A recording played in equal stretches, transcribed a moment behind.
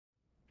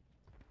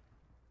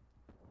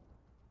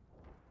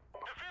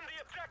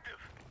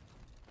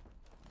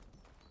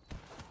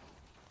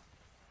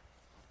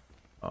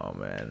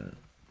man.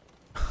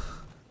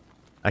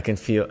 I can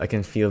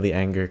feel the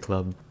anger,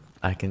 club.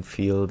 I can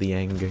feel the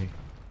anger.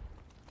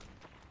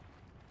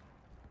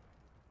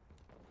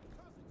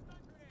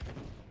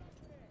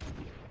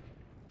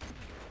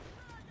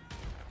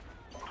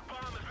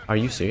 Are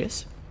you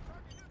serious?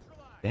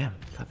 Damn,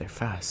 God, they're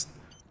fast.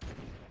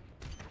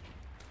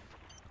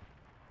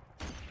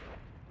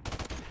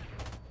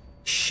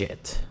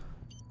 Shit.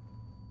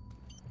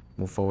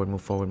 Move forward,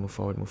 move forward, move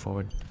forward, move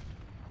forward.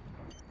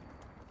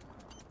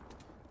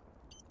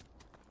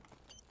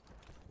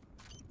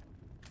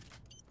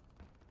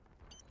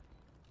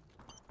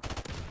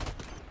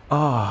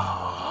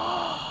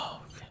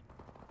 Oh. Okay.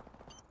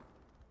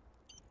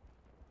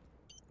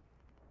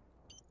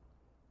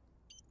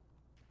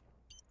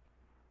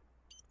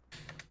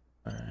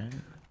 All right.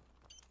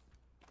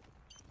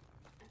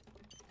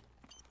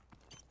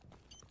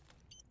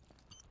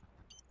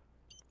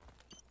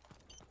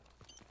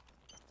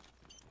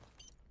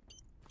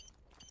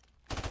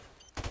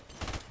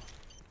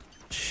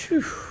 Phew.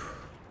 We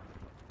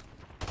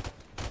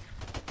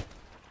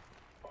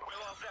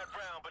lost that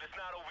round, but it's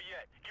not over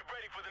yet. Get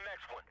ready for the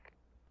next one.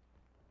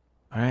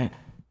 All right.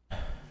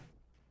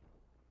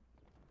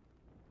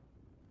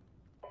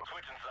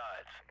 Switching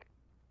sides.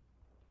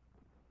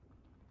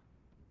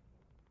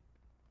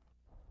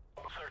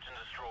 Search and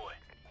destroy.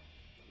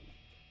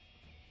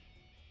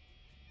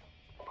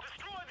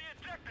 Destroy the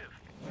objective.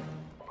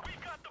 We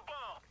got the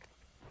bomb.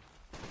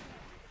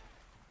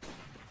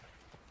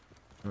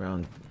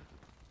 Around.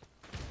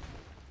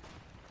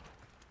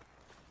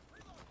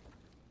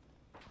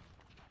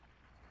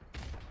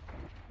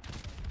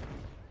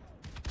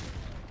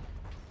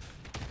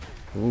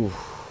 Ooh.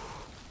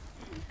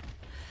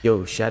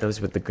 Yo, Shadows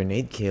with the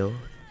grenade kill.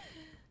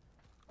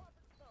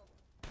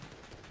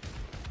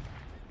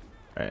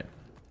 Alright.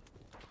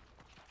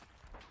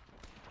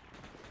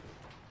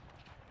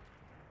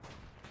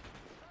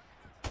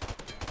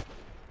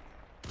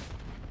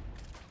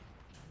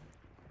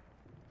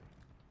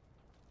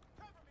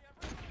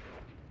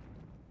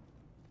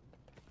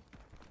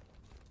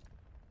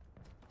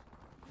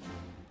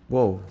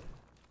 Whoa.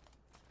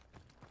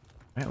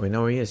 Alright, we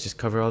know where he is. Just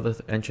cover all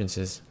the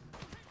entrances.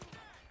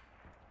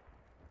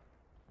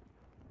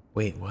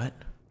 Wait, what?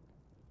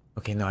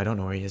 Okay, no, I don't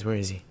know where he is. Where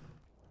is he?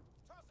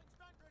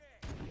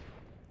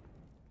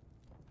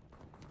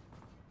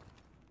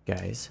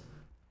 Guys.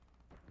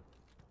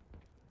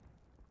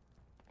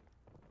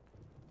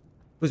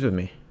 Who's with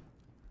me?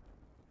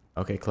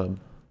 Okay, club.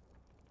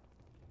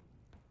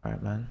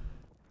 Alright, man.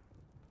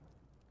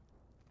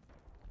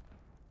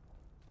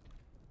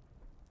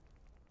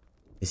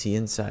 Is he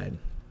inside?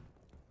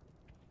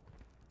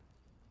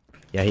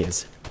 Yeah, he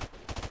is.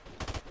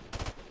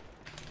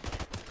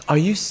 Are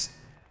you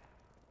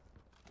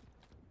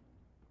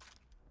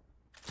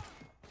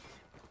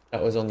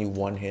That was only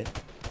one hit.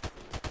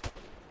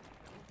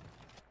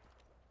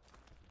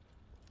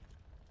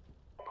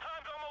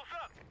 Time's almost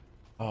up.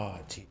 Oh,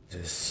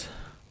 Jesus.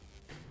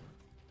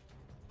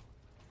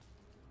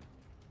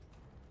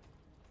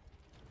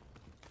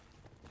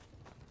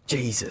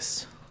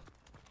 Jesus.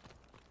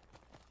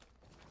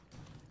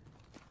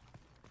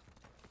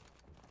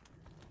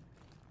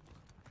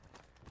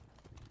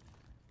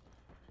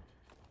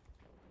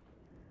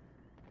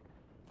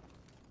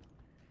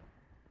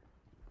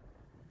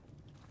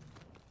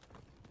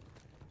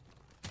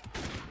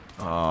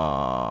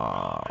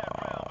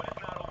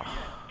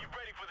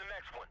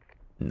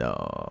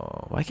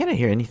 No. Why can't I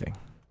hear anything?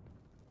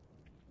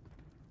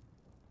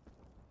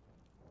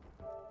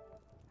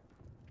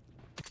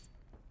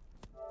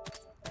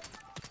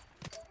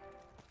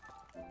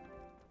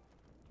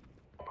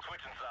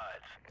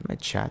 Did my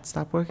chat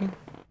stop working?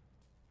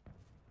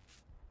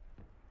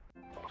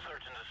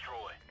 Search and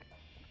destroy.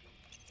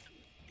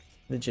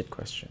 Legit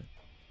question.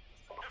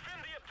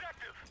 Defend the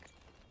objective.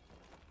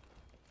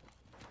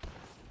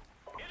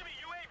 Enemy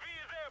UAV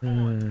is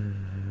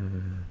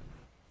airborne.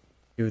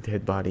 Dude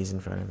hit bodies in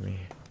front of me.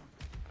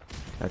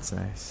 That's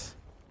nice.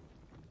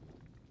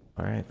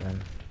 Alright then.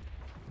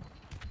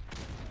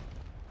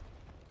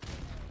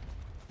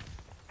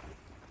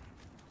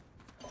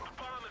 The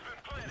bomb has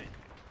been planted.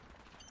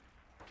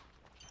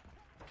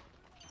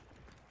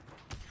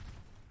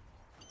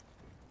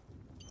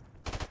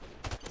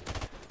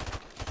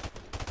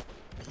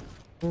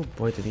 Oh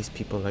boy, do these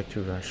people like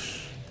to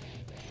rush.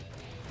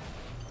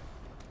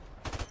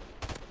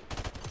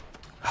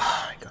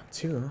 I got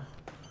two.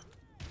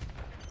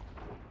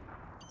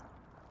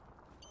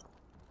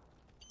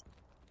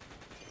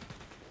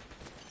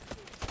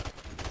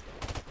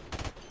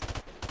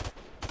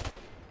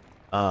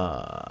 We lost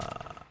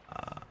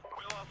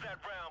that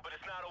round, but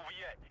it's not over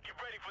yet. Get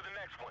ready for the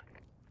next one.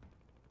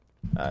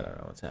 I don't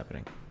know what's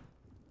happening.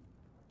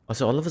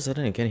 Also, all of a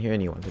sudden I can't hear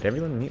anyone. Did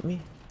everyone mute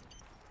me?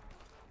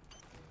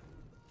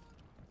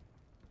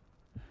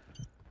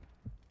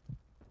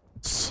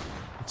 It's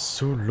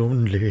so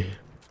lonely.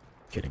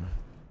 Kidding.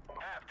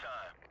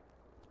 Halftime.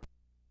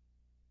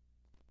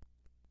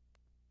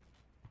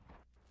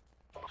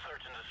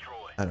 Search and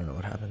destroy. I don't know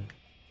what happened.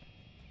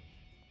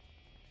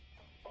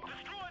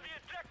 Destroy the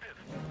objective.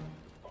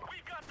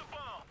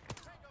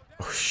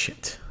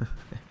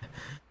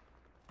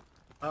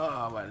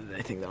 Why did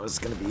I think that was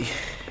gonna be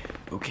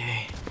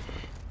okay?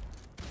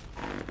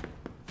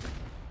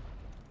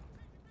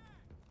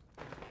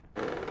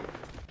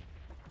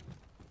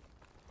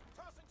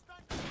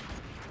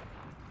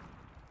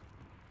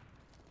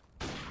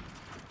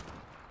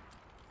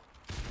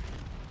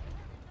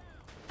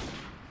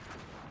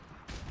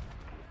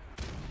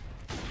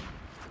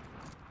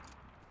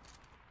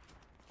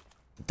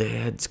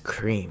 Dad's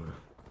cream.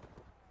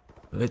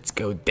 Let's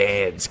go,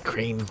 Dad's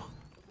cream.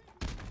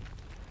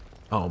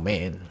 Oh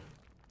man,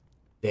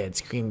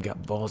 Dad's cream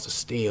got balls of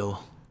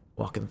steel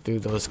walking through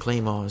those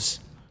claymores.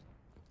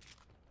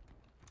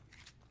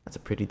 That's a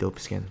pretty dope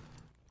skin.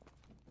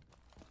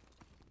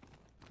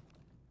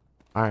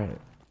 Alright,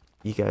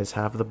 you guys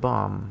have the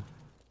bomb.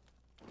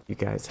 You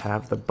guys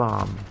have the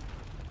bomb.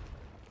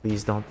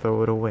 Please don't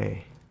throw it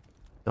away.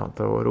 Don't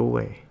throw it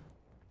away.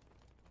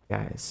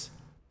 Guys,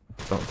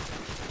 don't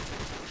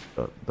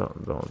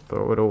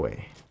throw it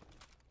away.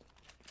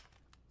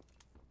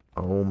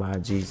 Oh my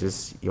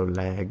Jesus, your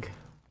lag.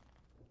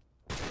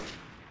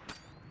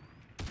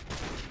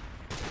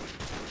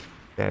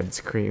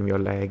 Dad's cream, your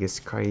lag is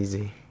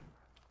crazy.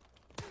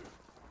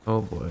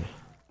 Oh boy.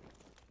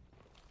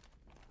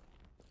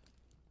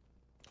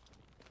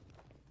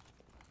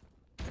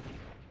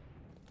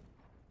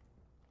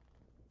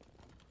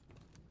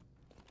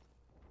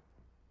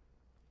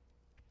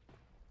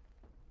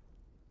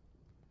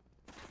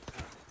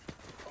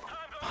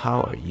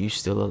 How are you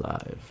still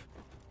alive?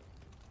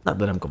 Not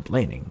that I'm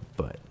complaining,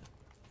 but...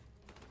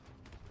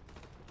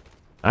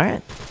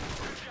 Alright.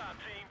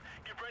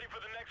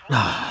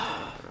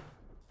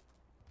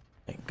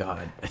 Thank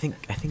God. I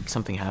think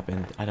something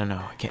happened. I don't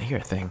know. I can't hear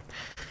a thing.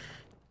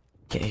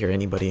 Can't hear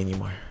anybody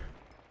anymore.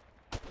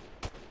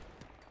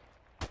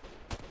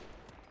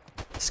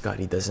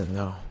 Scotty doesn't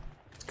know.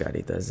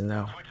 Scotty doesn't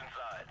know.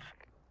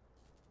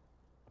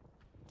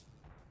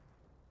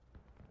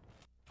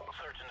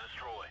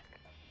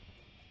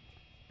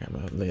 I'm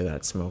gonna lay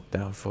that smoke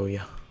down for you.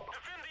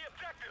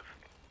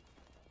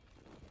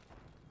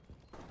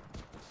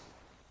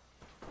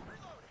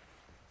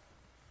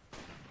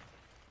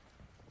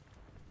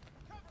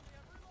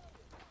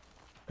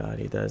 God,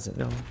 he doesn't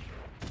know.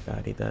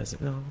 God, he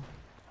doesn't know.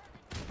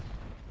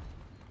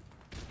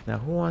 Now,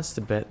 who wants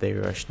to bet they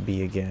rushed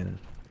B again?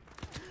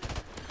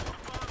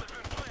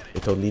 They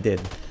totally did.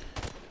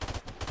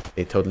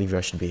 They totally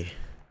rushed B.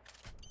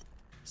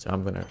 So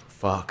I'm gonna...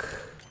 Fuck.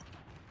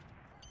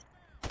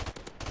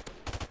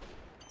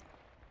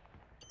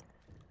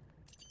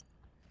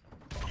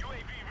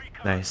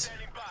 Nice.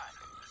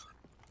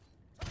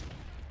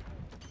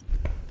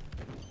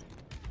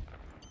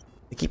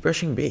 They keep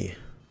rushing B.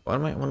 What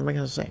am I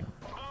gonna say?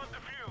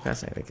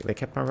 They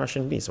kept on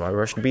rushing B, so I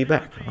rushed B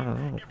back. I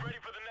don't know.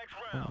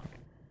 Oh.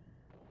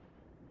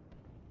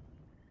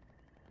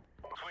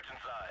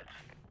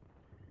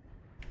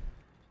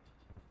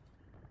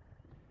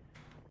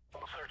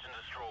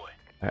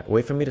 Alright,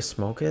 wait for me to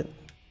smoke it,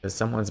 because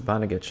someone's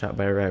bound to get shot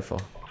by a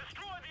rifle.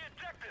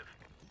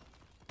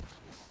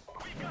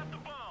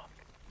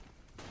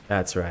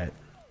 That's right.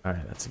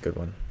 Alright, that's a good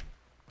one.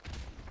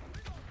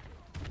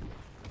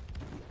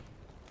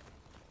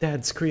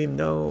 Dad scream,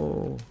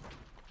 no!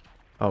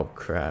 Oh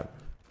crap.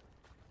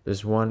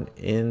 There's one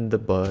in the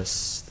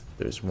bus.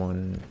 There's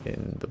one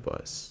in the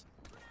bus.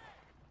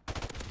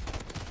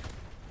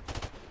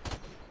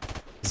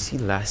 Is he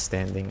last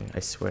standing? I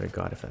swear to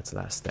God if that's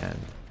last stand.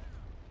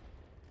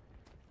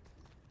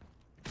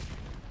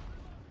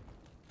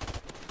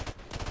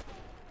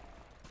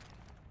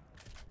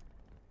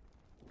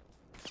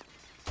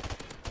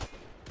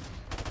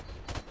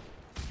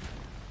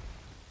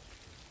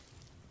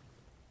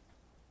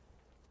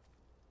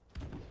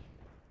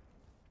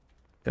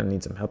 Gonna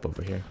need some help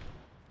over here.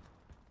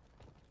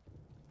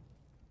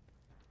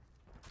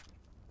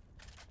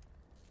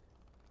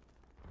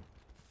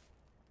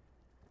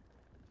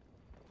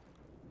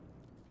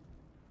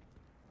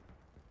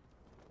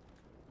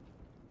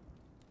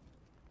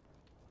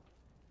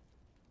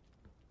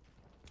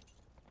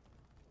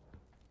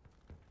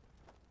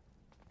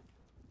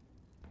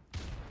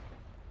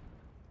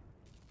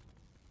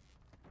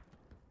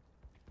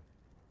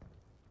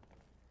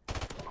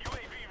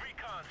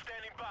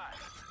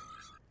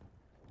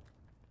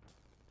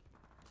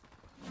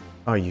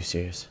 Are you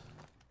serious?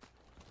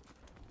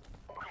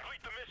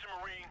 Complete the mission,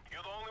 Marine.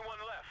 You're the only one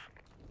left.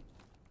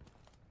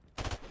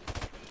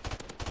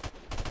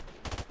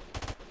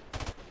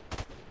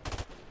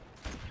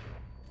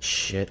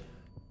 Shit.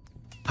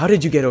 How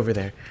did you get over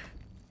there?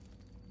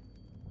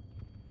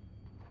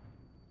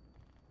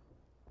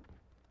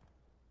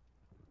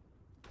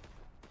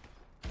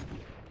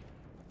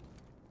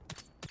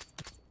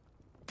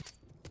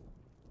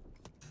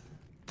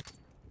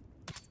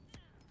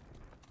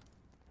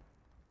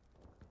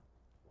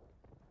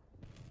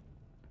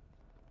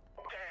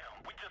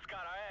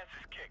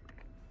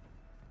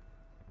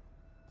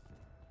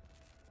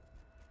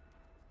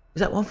 Is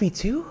that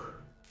 1v2?